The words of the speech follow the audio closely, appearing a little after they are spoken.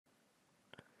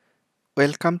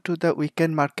Welcome to the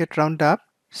Weekend Market Roundup,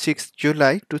 6th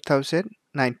July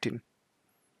 2019.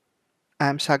 I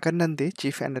am Sagar Nandi,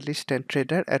 Chief Analyst and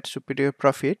Trader at Superior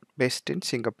Profit based in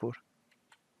Singapore.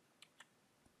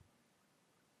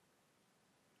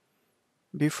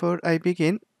 Before I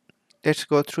begin, let's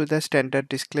go through the standard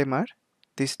disclaimer.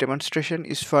 This demonstration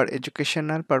is for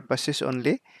educational purposes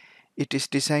only. It is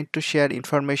designed to share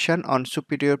information on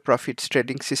Superior Profit's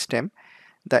trading system.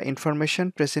 The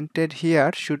information presented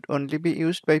here should only be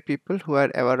used by people who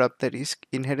are aware of the risk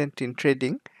inherent in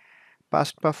trading.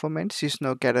 Past performance is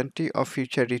no guarantee of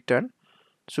future return.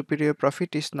 Superior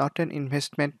Profit is not an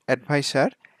investment advisor.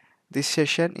 This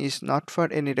session is not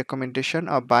for any recommendation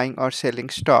of buying or selling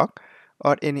stock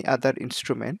or any other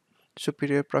instrument.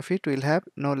 Superior Profit will have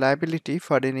no liability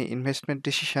for any investment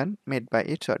decision made by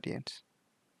its audience.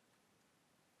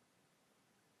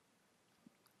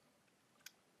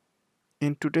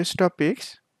 In today's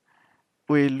topics,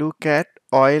 we look at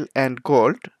oil and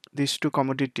gold, these two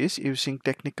commodities, using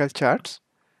technical charts.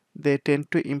 They tend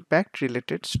to impact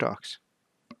related stocks.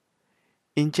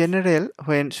 In general,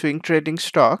 when swing trading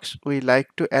stocks, we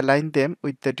like to align them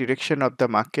with the direction of the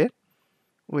market.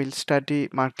 We'll study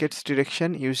market's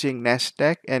direction using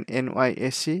Nasdaq and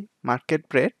NYSE market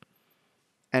breadth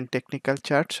and technical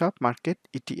charts of market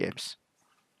ETFs.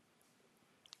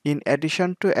 In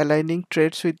addition to aligning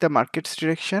trades with the market's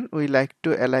direction, we like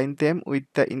to align them with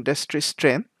the industry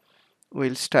strength.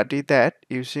 We'll study that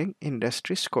using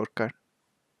industry scorecard.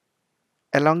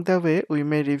 Along the way, we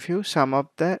may review some of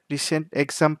the recent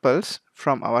examples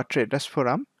from our traders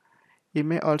forum. You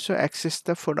may also access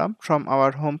the forum from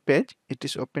our homepage. It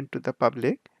is open to the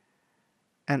public,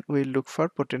 and we'll look for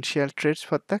potential trades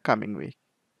for the coming week.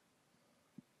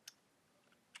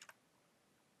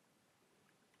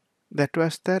 That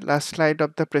was the last slide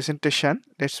of the presentation.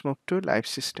 Let's move to live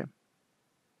system.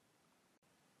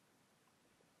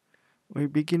 We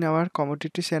begin our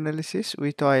commodities analysis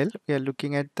with oil. We are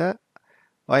looking at the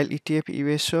oil ETF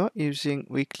USO using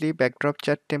weekly backdrop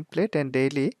chart template and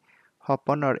daily hop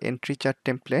on or entry chart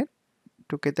template.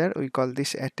 Together we call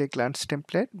this at a glance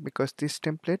template because this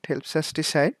template helps us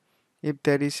decide if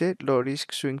there is a low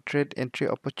risk swing trade entry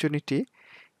opportunity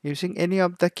using any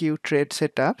of the Q trade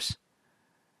setups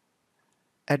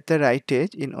at the right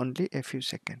age in only a few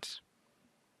seconds.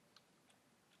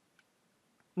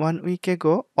 1 week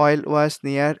ago, oil was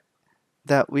near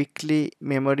the weekly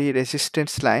memory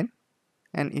resistance line,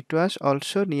 and it was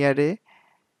also near a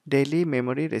daily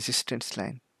memory resistance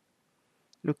line.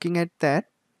 Looking at that,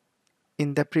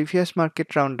 in the previous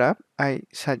market roundup, I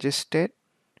suggested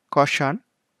caution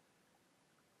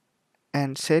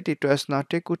and said it was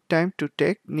not a good time to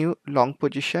take new long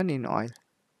position in oil.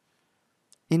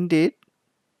 Indeed,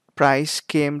 price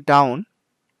came down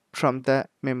from the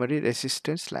memory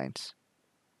resistance lines.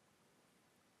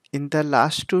 In the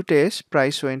last 2 days,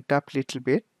 price went up little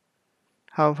bit.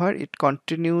 However, it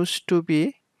continues to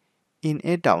be in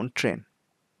a downtrend.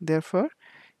 Therefore,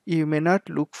 you may not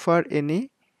look for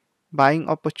any buying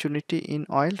opportunity in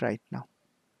oil right now.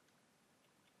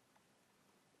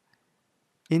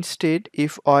 Instead,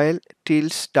 if oil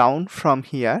tilts down from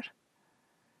here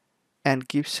and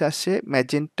gives us a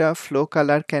magenta flow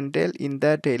color candle in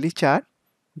the daily chart,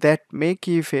 that may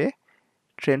give a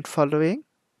trend following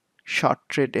short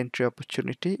trade entry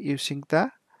opportunity using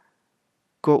the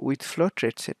go with flow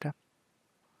trade setup.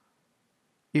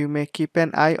 You may keep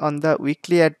an eye on the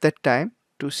weekly at that time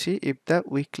to see if the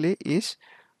weekly is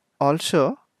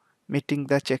also meeting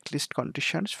the checklist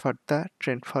conditions for the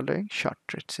trend following short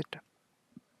trade setup.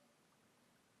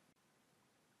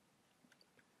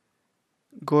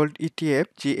 Gold ETF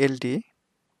GLD.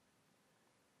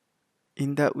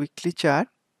 In the weekly chart,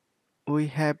 we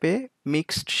have a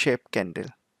mixed shape candle.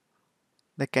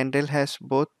 The candle has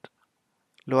both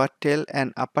lower tail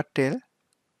and upper tail.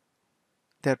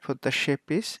 Therefore, the shape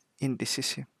is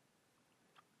indecisive.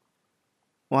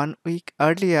 1 week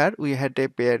earlier, we had a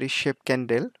bearish shape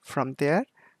candle. From there,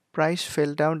 price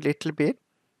fell down little bit,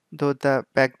 though the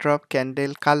backdrop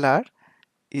candle color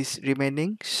is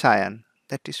remaining cyan,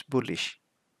 that is bullish.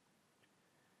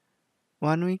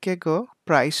 1 week ago,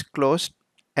 price closed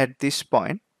at this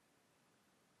point.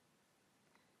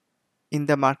 In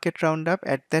the market roundup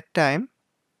at that time,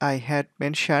 I had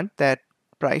mentioned that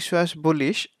price was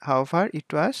bullish, however,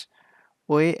 it was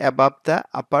way above the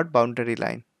upper boundary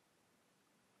line.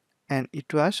 And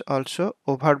it was also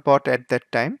overbought at that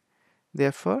time.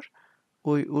 Therefore,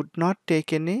 we would not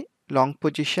take any long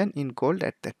position in gold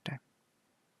at that time.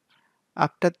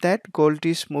 After that, gold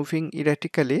is moving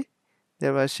erratically.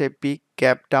 There was a big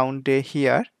gap down day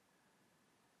here.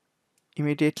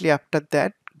 Immediately after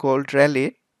that, gold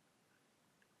rallied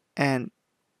and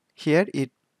here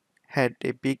it had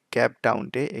a big gap down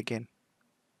day again.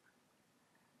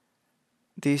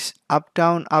 This up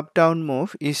down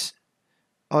move is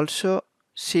also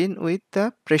seen with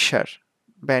the pressure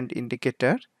band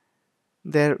indicator.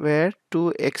 There were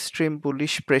two extreme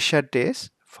bullish pressure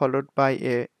days followed by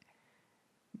a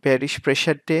bearish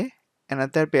pressure day,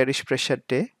 another bearish pressure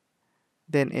day,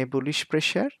 then a bullish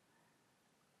pressure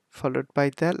followed by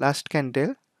the last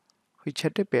candle which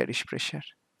had a bearish pressure.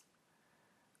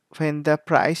 When the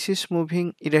price is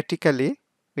moving erratically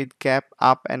with gap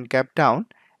up and gap down,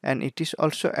 and it is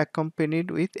also accompanied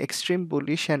with extreme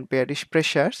bullish and bearish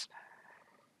pressures,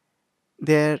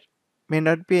 there may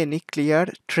not be any clear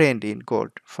trend in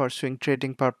gold for swing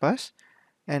trading purpose,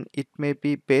 and it may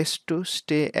be best to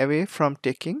stay away from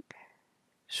taking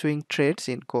swing trades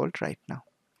in gold right now.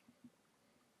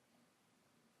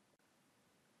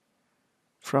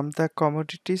 From the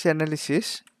commodities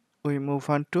analysis, we move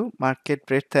on to market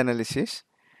breadth analysis.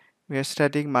 We are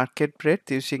studying market breadth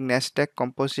using Nasdaq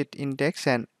Composite Index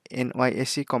and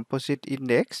NYSE Composite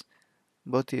Index,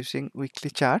 both using weekly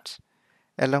charts,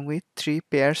 along with three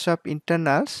pairs of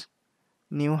internals,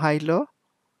 new high-low,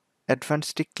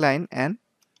 advanced decline, and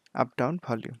up-down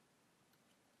volume.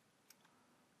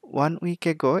 1 week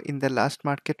ago in the last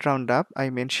market roundup,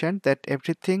 I mentioned that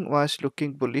everything was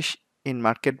looking bullish in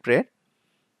market breadth.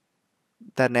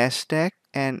 The Nasdaq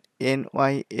and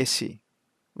NYSE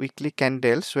weekly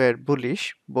candles were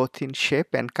bullish both in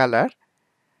shape and color,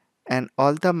 and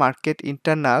all the market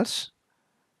internals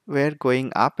were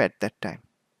going up at that time.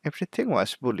 Everything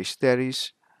was bullish. There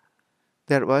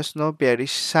was no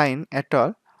bearish sign at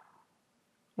all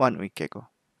 1 week ago.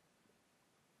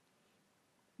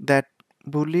 That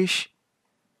bullish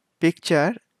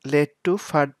picture led to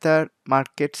further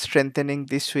market strengthening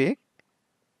this week.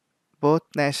 Both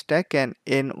Nasdaq and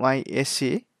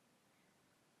NYSE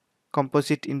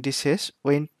composite indices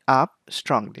went up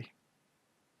strongly.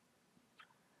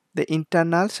 The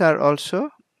internals are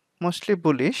also mostly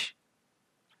bullish.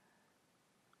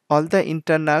 All the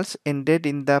internals ended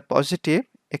in the positive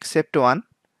except one,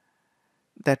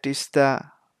 that is the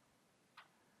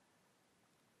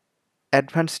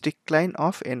advanced decline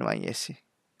of NYSE.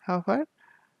 However,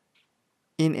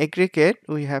 in aggregate,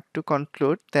 we have to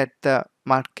conclude that the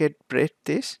market breadth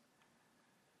is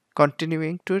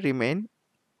continuing to remain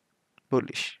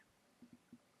bullish.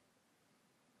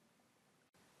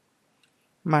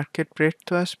 Market breadth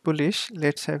was bullish.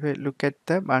 Let's have a look at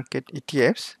the market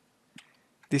ETFs.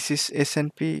 This is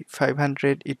S&P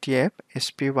 500 ETF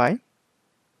SPY.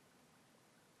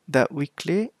 The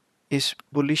weekly is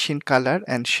bullish in color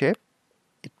and shape.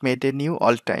 It made a new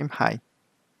all-time high.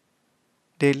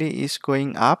 Daily is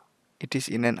going up. It is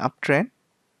in an uptrend.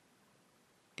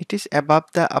 It is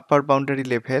above the upper boundary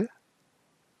level,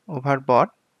 overbought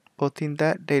both in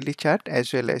the daily chart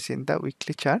as well as in the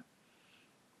weekly chart.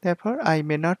 Therefore, I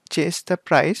may not chase the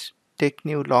price, take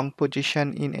new long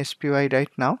position in SPY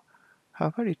right now.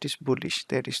 However, it is bullish.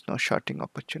 There is no shorting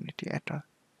opportunity at all.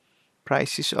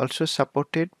 Price is also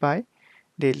supported by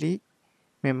daily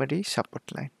memory support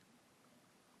line.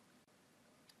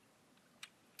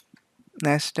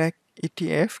 Nasdaq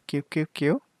ETF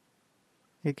QQQ.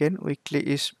 Again, weekly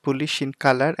is bullish in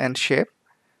color and shape.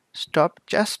 Stop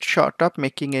just short of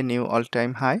making a new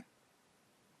all-time high.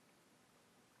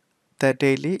 The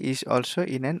daily is also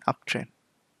in an uptrend.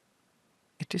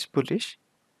 It is bullish.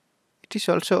 It is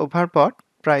also overbought.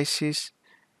 Price is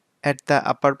at the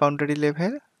upper boundary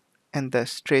level, and the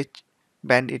stretch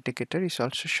band indicator is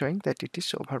also showing that it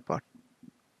is overbought.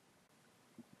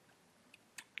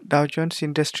 Dow Jones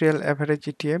Industrial Average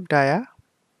ETF DIA,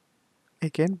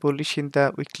 again bullish in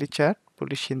the weekly chart,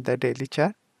 bullish in the daily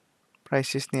chart.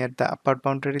 Price is near the upper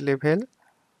boundary level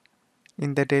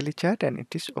in the daily chart, and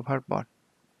it is overbought.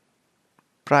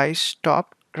 Price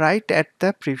stopped right at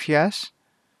the previous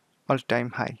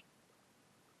all-time high,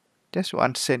 just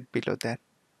 1 cent below that.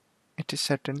 It is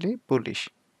certainly bullish.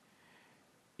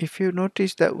 If you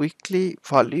notice, the weekly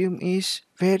volume is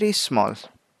very small.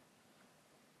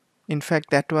 In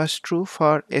fact, that was true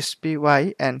for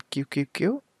SPY and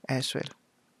QQQ as well.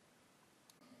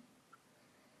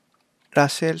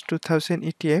 Russell 2000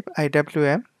 ETF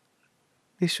IWM.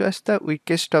 This was the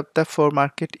weakest of the 4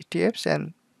 market ETFs,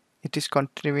 and it is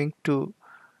continuing to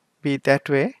be that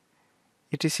way.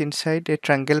 It is inside a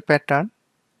triangle pattern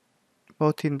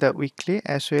both in the weekly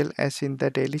as well as in the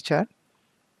daily chart.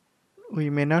 We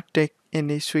may not take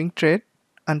any swing trade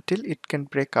until it can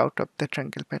break out of the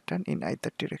triangle pattern in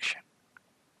either direction.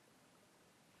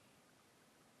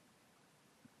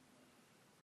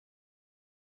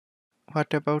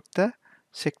 What about the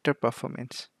sector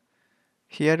performance?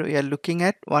 Here we are looking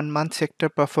at 1 month sector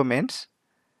performance.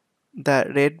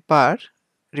 The red bar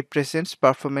represents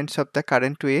performance of the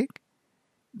current week,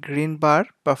 green bar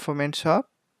performance of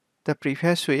the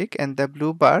previous week, and the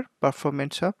blue bar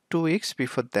performance of 2 weeks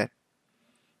before that.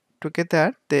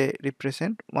 Together they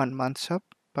represent 1 month of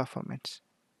performance.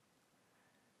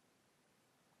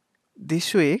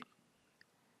 This week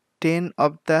 10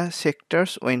 of the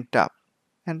sectors went up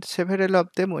and several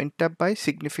of them went up by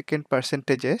significant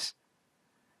percentages.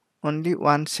 Only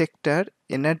one sector,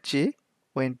 energy,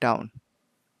 went down.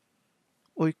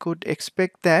 We could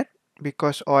expect that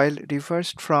because oil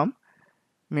reversed from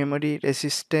memory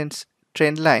resistance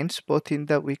trend lines both in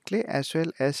the weekly as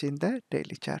well as in the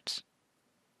daily charts.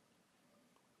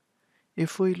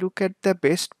 If we look at the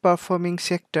best performing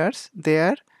sectors,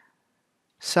 there are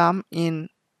some in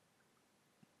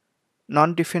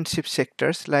non-defensive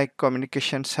sectors like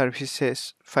communication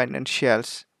services,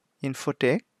 financials,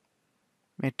 infotech,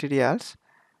 materials,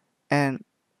 and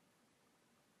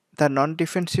the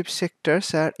non-defensive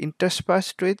sectors are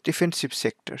interspersed with defensive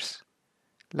sectors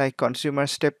like consumer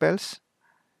staples,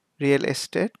 real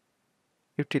estate,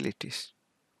 utilities.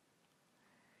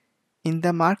 In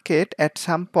the market, at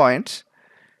some points,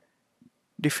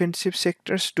 defensive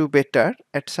sectors do better.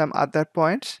 At some other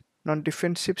points,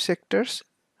 non-defensive sectors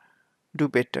do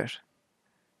better.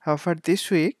 However,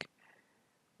 this week,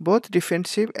 both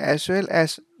defensive as well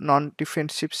as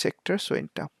non-defensive sectors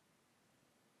went up.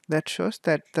 That shows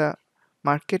that the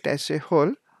market as a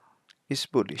whole is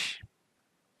bullish.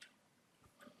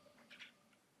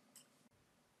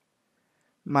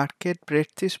 Market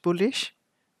breadth is bullish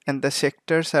and the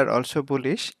sectors are also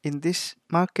bullish. In this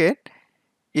market,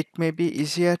 it may be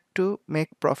easier to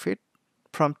make profit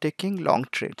from taking long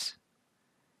trades.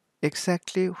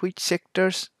 Exactly which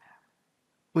sectors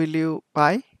will you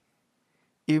buy?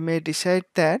 You may decide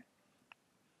that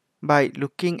by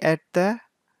looking at the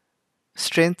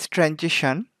strength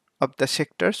transition of the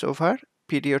sectors over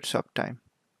periods of time.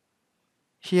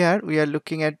 Here we are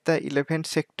looking at the 11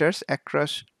 sectors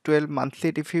across 12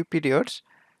 monthly review periods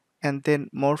and then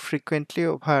more frequently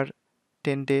over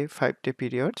 10-day, 5-day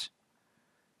periods.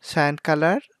 Cyan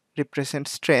color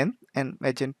represents strength and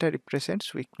magenta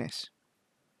represents weakness.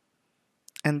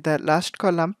 And the last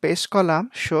column, pace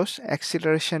column, shows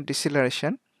acceleration,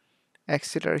 deceleration.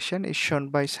 Acceleration is shown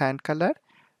by cyan color,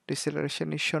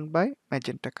 deceleration is shown by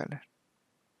magenta color.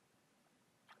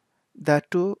 The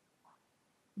two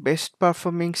best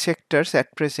performing sectors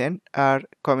at present are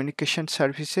communication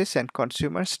services and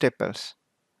consumer staples.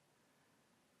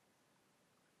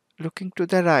 Looking to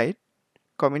the right,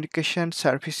 communication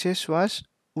services was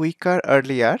weaker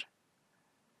earlier.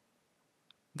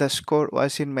 The score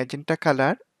was in magenta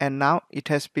color and now it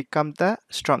has become the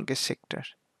strongest sector.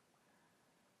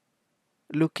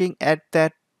 Looking at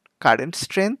that current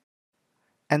strength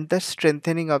and the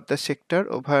strengthening of the sector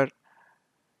over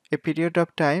a period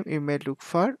of time, you may look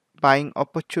for buying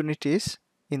opportunities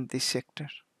in this sector.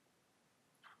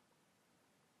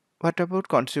 What about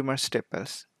consumer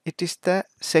staples? It is the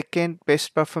second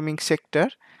best performing sector.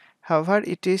 However,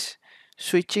 it is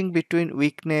switching between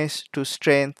weakness to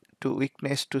strength to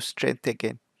weakness to strength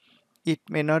again. It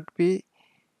may not be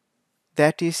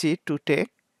that easy to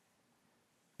take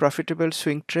profitable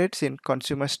swing trades in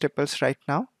consumer staples right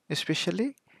now,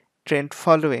 especially trend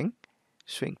following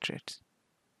swing trades.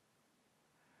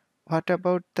 What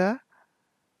about the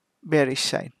bearish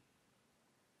side?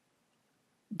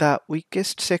 The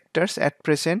weakest sectors at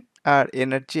present are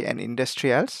energy and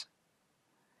industrials.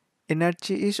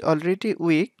 Energy is already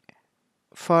weak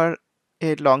for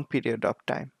a long period of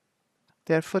time.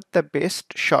 Therefore, the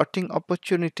best shorting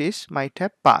opportunities might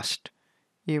have passed.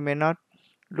 You may not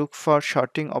look for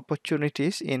shorting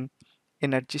opportunities in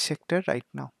energy sector right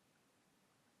now.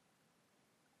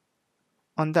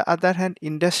 On the other hand,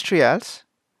 industrials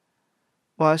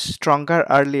was stronger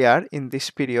earlier in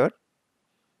this period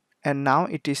and now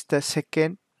it is the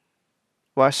second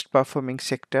worst performing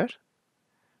sector.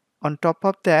 On top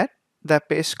of that, the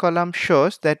pace column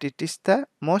shows that it is the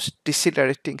most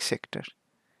decelerating sector.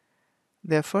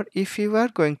 Therefore, if you are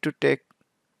going to take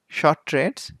short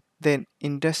trades, then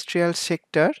industrial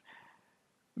sector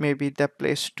may be the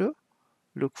place to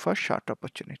look for short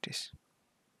opportunities.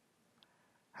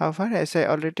 However, as I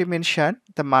already mentioned,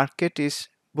 the market is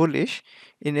bullish.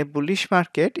 In a bullish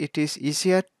market, it is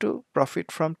easier to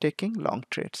profit from taking long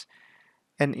trades.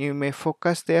 And you may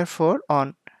focus therefore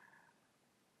on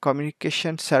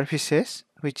communication services,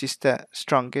 which is the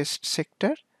strongest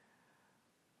sector,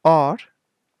 or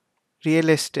real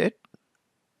estate,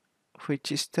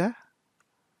 which is the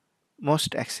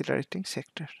most accelerating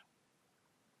sector.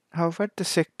 However, the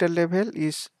sector level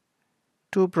is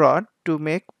too broad. To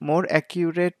make more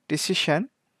accurate decision,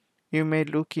 you may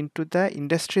look into the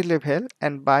industry level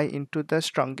and buy into the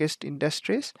strongest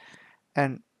industries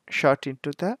and short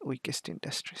into the weakest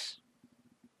industries.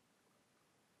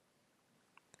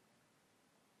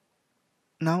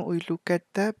 Now we look at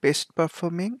the best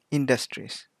performing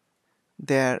industries.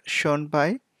 They are shown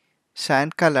by cyan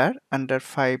color under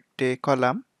 5-day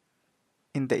column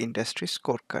in the industry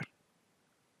scorecard.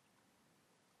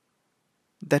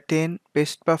 The 10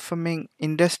 best performing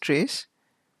industries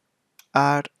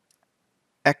are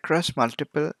across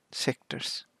multiple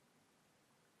sectors.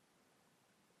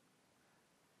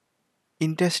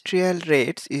 Industrial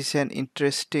rates is an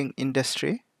interesting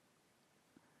industry.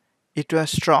 It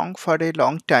was strong for a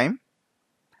long time.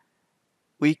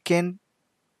 Weekend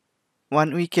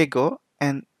 1 week ago,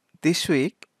 and this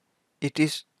week it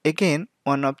is again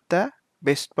one of the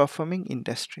best performing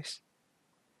industries.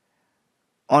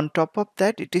 On top of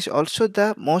that, it is also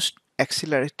the most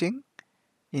accelerating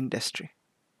industry.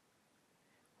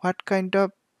 What kind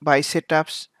of buy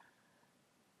setups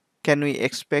can we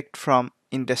expect from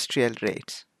industrial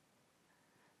rates?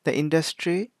 The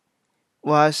industry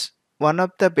was one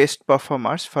of the best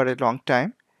performers for a long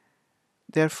time.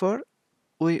 Therefore,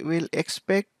 we will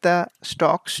expect the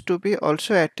stocks to be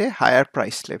also at a higher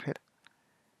price level.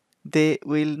 They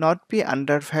will not be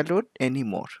undervalued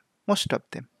anymore, most of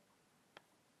them.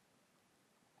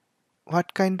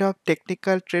 What kind of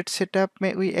technical trade setup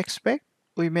may we expect?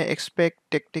 We may expect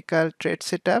technical trade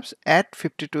setups at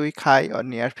 52-week high or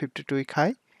near 52-week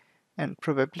high and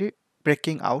probably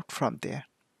breaking out from there.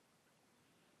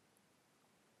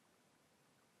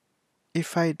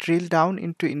 If I drill down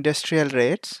into industrial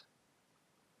rates,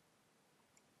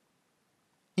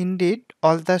 indeed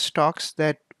all the stocks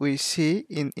that we see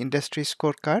in industry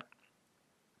scorecard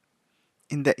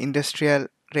in the industrial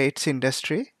rates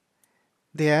industry,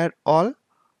 they are all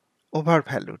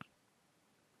overvalued.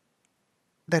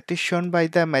 That is shown by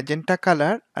the magenta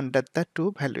color under the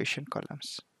two valuation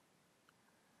columns.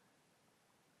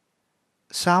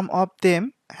 Some of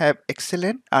them have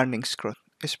excellent earnings growth,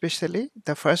 especially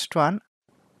the first one,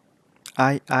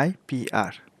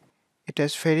 IIPR. It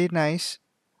has very nice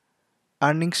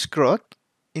earnings growth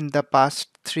in the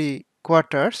past 3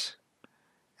 quarters,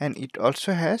 and it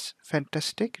also has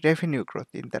fantastic revenue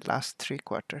growth in the last 3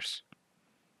 quarters.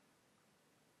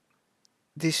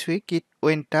 This week it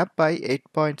went up by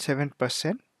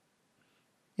 8.7%.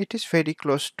 It is very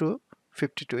close to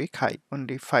 52-week high,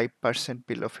 only 5%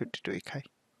 below 52-week high.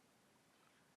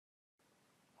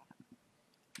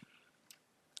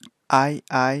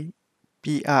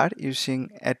 IIPR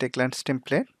using at a glance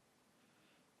template.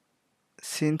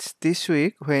 Since this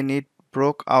week, when it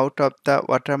broke out of the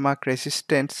watermark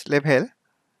resistance level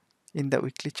in the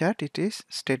weekly chart, it is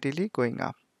steadily going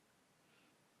up.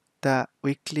 The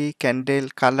weekly candle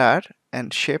color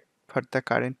and shape for the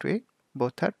current week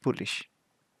both are bullish.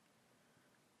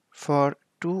 For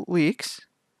 2 weeks,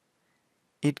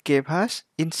 it gave us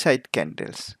inside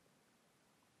candles,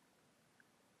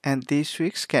 and this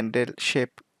week's candle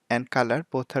shape and color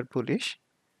both are bullish.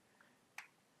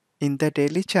 In the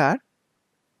daily chart,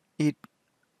 it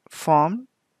formed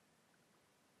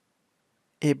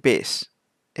a base,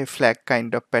 a flag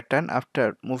kind of pattern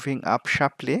after moving up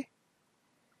sharply.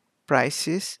 Price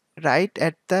is right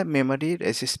at the memory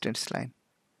resistance line.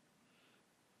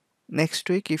 Next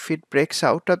week, if it breaks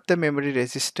out of the memory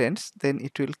resistance, then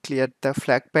it will clear the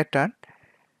flag pattern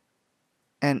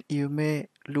and you may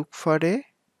look for a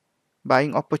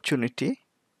buying opportunity,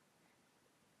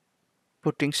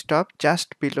 putting stop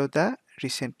just below the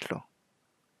recent low.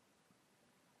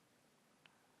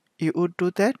 You would do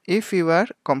that if you are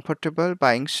comfortable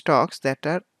buying stocks that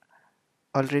are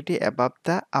already above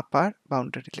the upper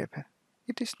boundary level.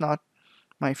 It is not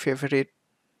my favorite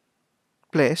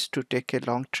place to take a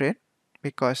long trade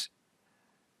because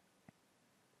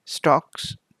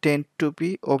stocks tend to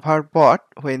be overbought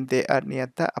when they are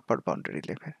near the upper boundary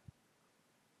level.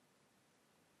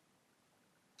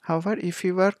 However, if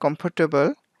you are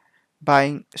comfortable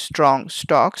buying strong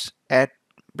stocks at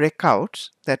breakouts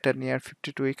that are near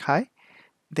 52-week high,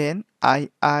 then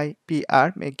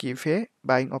IIPR may give a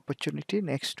buying opportunity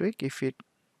next week if it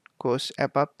goes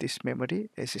above this memory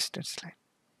resistance line.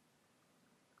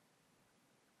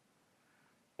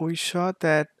 We saw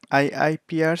that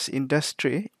IIPR's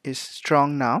industry is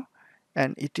strong now,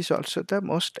 and it is also the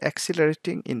most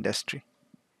accelerating industry.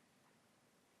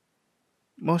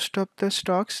 Most of the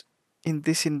stocks in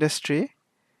this industry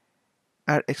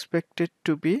are expected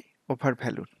to be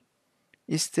overvalued.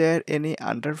 Is there any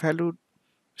undervalued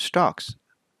stocks?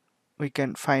 We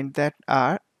can find that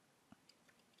are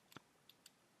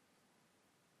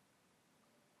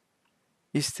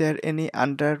Is there any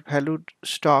undervalued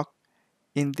stock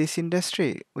in this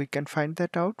industry? We can find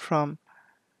that out from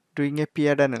doing a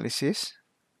peer analysis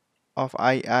of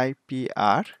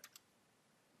IIPR.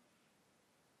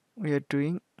 We are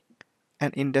doing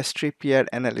an industry peer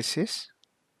analysis,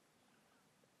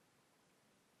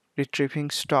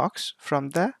 retrieving stocks from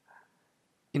the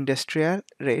industrial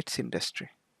rates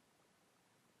industry.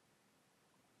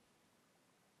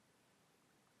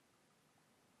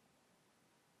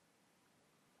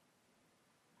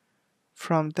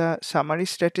 From the summary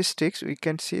statistics, we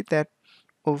can see that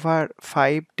over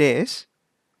 5 days,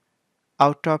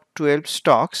 out of 12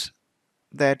 stocks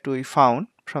that we found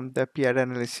from the peer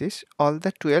analysis, all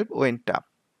the 12 went up.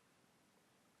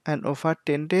 And over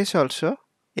 10 days also,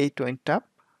 8 went up,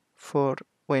 4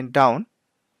 went down.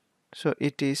 So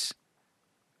it is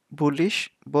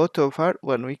bullish both over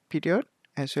 1 week period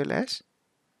as well as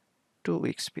 2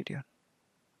 weeks period.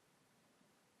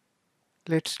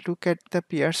 Let's look at the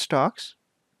peer stocks.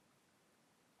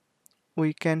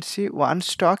 We can see one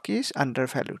stock is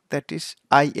undervalued, that is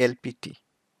ILPT.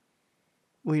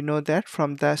 We know that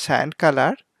from the cyan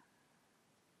color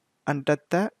under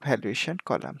the valuation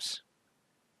columns.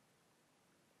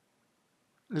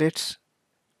 Let's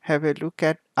have a look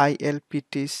at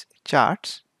ILPT's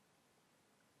charts.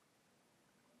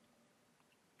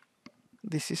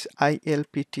 This is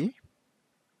ILPT.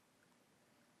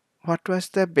 What was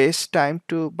the best time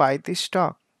to buy this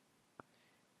stock?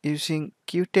 Using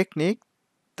Q technique,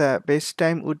 the best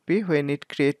time would be when it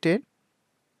created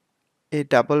a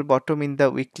double bottom in the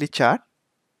weekly chart.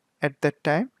 At that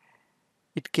time,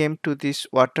 it came to this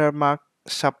watermark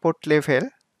support level.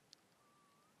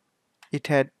 It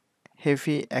had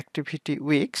heavy activity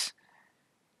weeks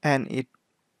and it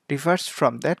reversed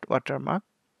from that watermark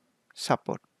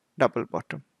support double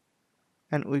bottom,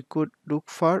 and we could look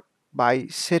for buy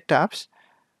setups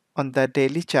on the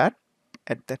daily chart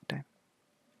at that time.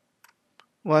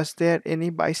 Was there any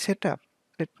buy setup?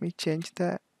 Let me change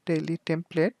the daily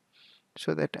template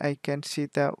so that I can see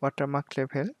the watermark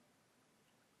level.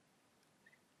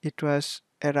 It was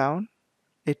around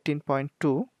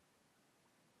 18.2.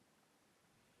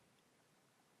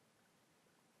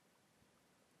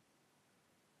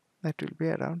 That will be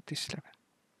around this level.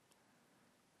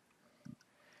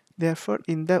 Therefore,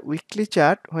 in the weekly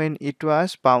chart, when it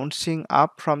was bouncing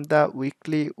up from the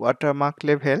weekly watermark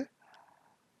level,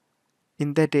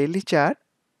 in the daily chart,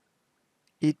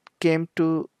 it came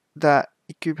to the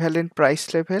equivalent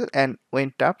price level and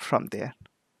went up from there.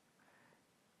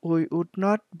 We would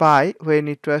not buy when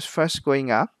it was first going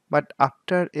up, but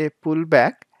after a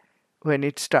pullback, when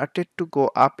it started to go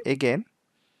up again,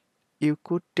 you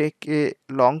could take a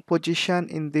long position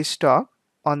in this stock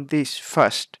on this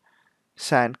first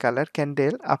cyan color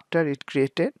candle after it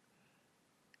created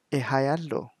a higher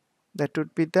low. That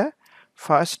would be the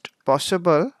first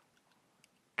possible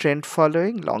trend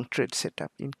following long trade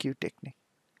setup in Q technique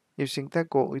using the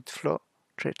go with flow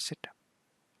trade setup.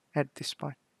 At this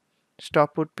point,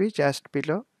 stop would be just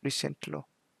below recent low.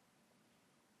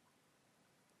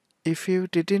 If you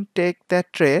didn't take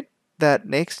that trade, the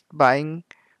next buying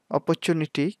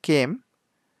opportunity came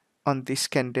on this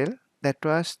candle. That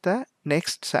was the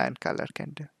next cyan color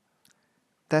candle.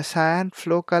 The cyan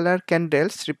flow color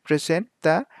candles represent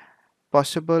the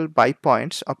possible buy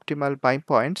points, optimal buy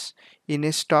points in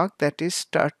a stock that is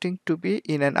starting to be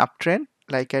in an uptrend,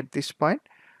 like at this point,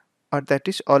 or that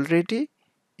is already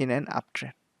in an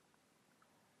uptrend.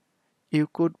 You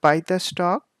could buy the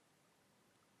stock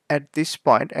at this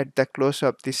point at the close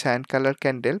of the cyan color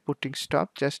candle, putting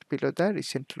stop just below the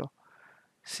recent low.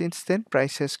 Since then,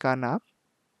 price has gone up.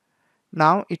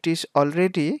 Now it is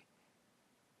already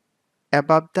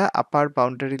above the upper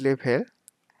boundary level,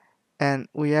 and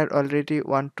we are already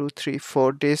 1, 2, 3,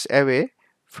 4 days away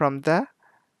from the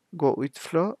go with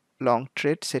flow long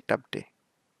trade setup day.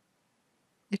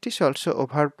 It is also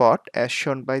overbought as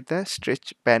shown by the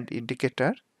stretch band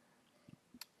indicator.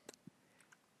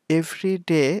 Every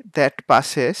day that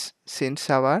passes since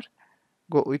our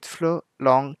go with flow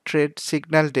long trade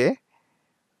signal day,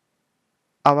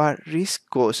 our risk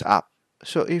goes up.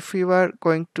 So if we were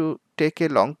going to take a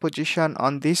long position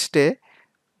on this day,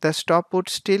 the stop would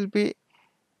still be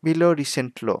below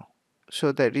recent low.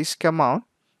 So the risk amount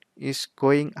is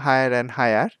going higher and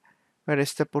higher,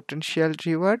 whereas the potential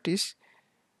reward is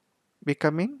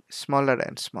becoming smaller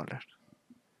and smaller.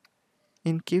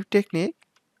 In Q technique,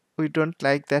 we don't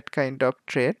like that kind of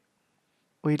trade.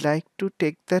 We like to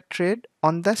take the trade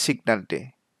on the signal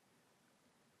day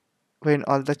when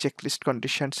all the checklist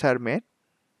conditions are met,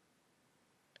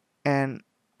 and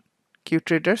Q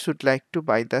traders would like to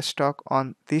buy the stock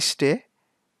on this day,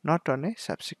 not on a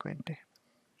subsequent day.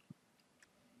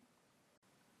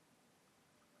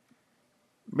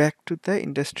 Back to the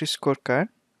industry scorecard.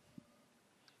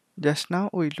 Just now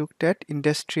we looked at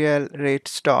industrial rate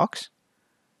stocks.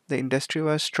 The industry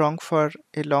was strong for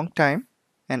a long time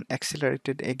and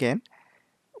accelerated again.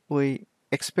 We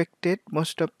expected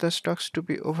most of the stocks to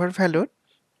be overvalued,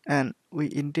 and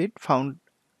we indeed found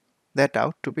that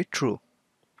out to be true.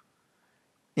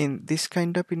 In this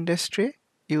kind of industry,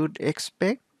 you would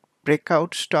expect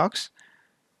breakout stocks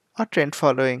or trend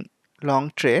following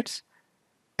long trades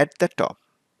at the top.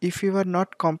 If you are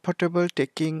not comfortable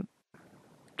taking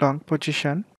long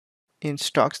position in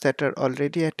stocks that are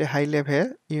already at a high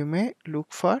level, you may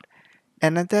look for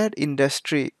another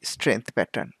industry strength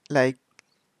pattern like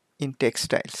in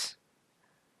textiles,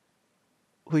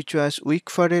 which was weak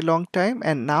for a long time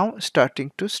and now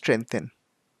starting to strengthen,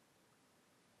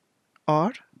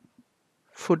 or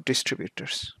food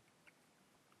distributors,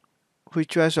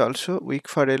 which was also weak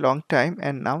for a long time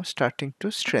and now starting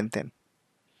to strengthen.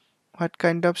 What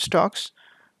kind of stocks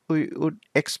we would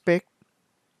expect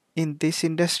in this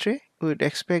industry? We would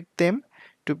expect them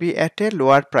to be at a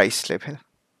lower price level,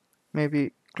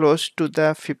 maybe close to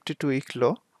the 52-week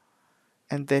low,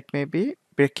 and that may be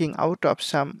breaking out of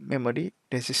some memory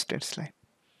resistance line.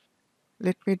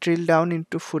 Let me drill down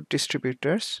into food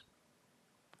distributors.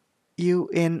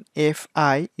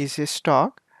 UNFI is a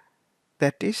stock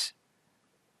that is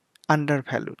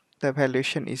undervalued. The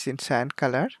valuation is in cyan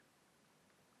color.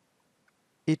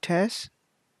 It has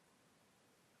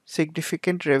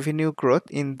significant revenue growth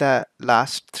in the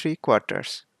last 3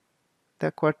 quarters.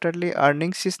 The quarterly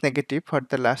earnings is negative for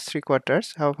the last 3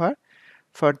 quarters. However,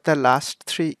 for the last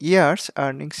 3 years,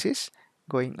 earnings is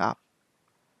going up.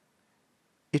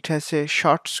 It has a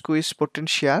short squeeze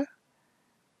potential,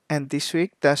 and this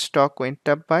week the stock went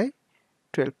up by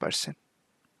 12%.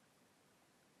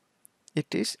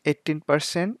 It is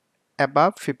 18%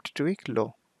 above 52-week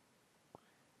low.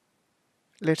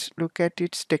 Let's look at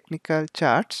its technical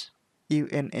charts.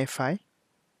 UNFI.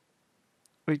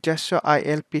 We just saw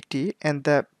ILPT, and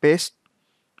the best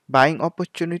buying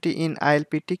opportunity in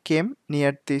ILPT came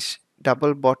near this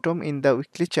double bottom in the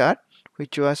weekly chart,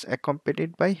 which was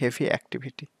accompanied by heavy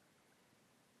activity.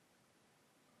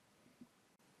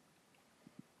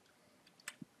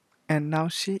 And now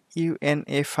see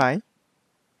UNFI.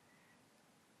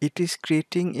 It is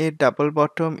creating a double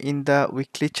bottom in the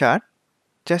weekly chart,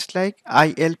 just like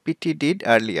ILPT did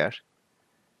earlier.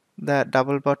 The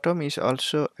double bottom is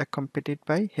also accompanied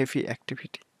by heavy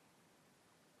activity.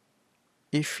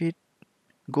 If it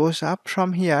goes up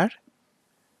from here,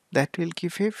 that will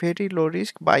give a very low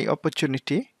risk buy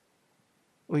opportunity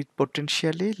with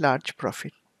potentially large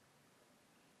profit.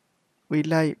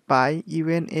 Will I buy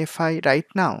UNFI right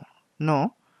now?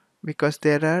 No, because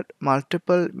there are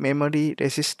multiple memory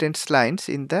resistance lines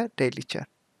in the daily chart.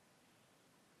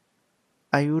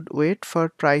 I would wait for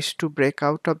price to break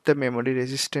out of the memory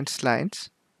resistance lines,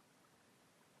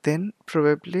 then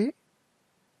probably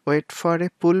wait for a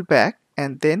pullback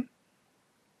and then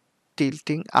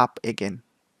tilting up again,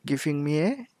 giving me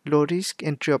a low risk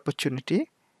entry opportunity,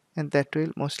 and that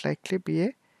will most likely be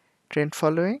a trend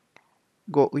following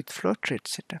go with flow trade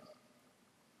setup.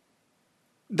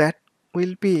 That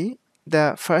will be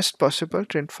the first possible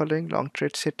trend following long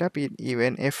trade setup in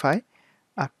UNFI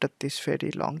after this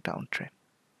very long downtrend.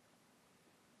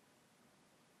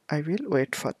 I will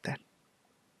wait for that.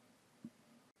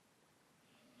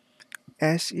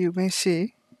 As you may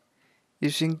see,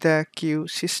 using the Q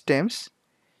systems,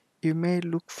 you may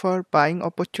look for buying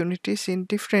opportunities in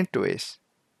different ways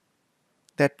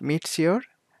that meets your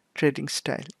trading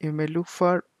style. You may look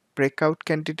for breakout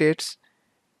candidates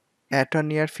at or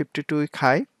near 52-week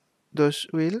high. Those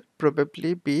will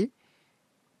probably be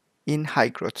in high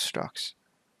growth stocks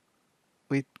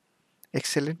with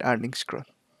excellent earnings growth.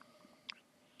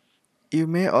 You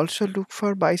may also look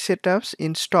for buy setups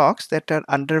in stocks that are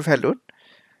undervalued.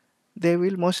 They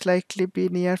will most likely be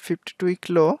near 52-week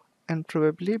low and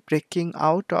probably breaking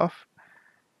out of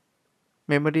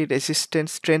memory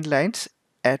resistance trend lines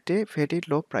at a very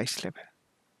low price level.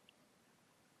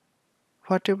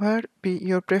 Whatever be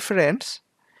your preference,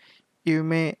 you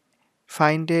may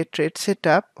find a trade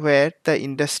setup where the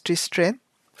industry strength,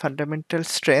 fundamental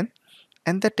strength,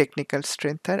 and the technical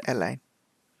strength are aligned.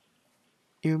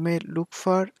 You may look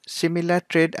for similar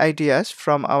trade ideas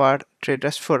from our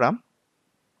traders forum,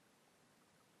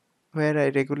 where I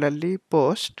regularly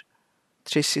post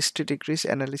 360 degrees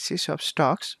analysis of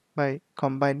stocks by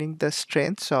combining the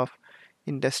strengths of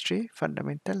industry,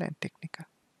 fundamental, and technical.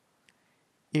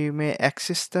 You may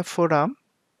access the forum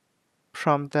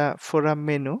from the forum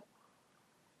menu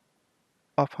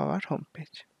of our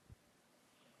homepage.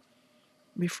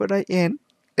 Before I end,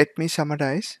 let me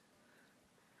summarize.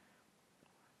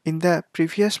 In the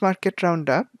previous market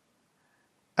roundup,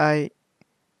 I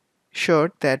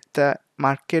showed that the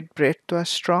market breadth was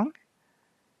strong,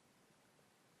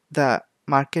 the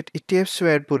market ETFs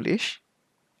were bullish,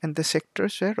 and the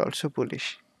sectors were also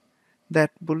bullish.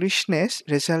 That bullishness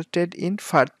resulted in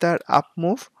further up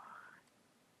move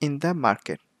in the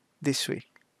market this week.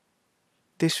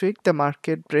 This week, the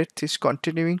market breadth is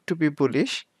continuing to be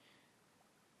bullish.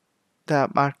 The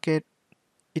market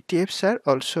ETFs are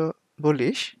also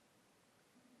bullish,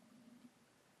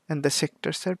 and the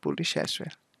sectors are bullish as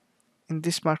well. In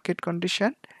this market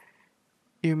condition,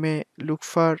 you may look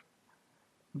for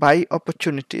buy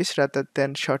opportunities rather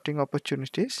than shorting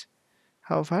opportunities.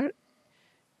 However,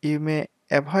 you may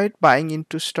avoid buying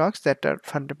into stocks that are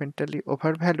fundamentally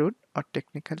overvalued or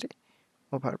technically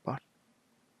overbought.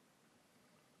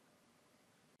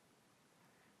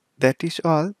 That is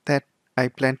all that I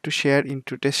plan to share in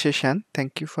today's session.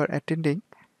 Thank you for attending.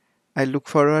 I look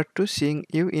forward to seeing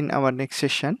you in our next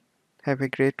session. Have a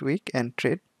great week and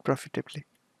trade profitably.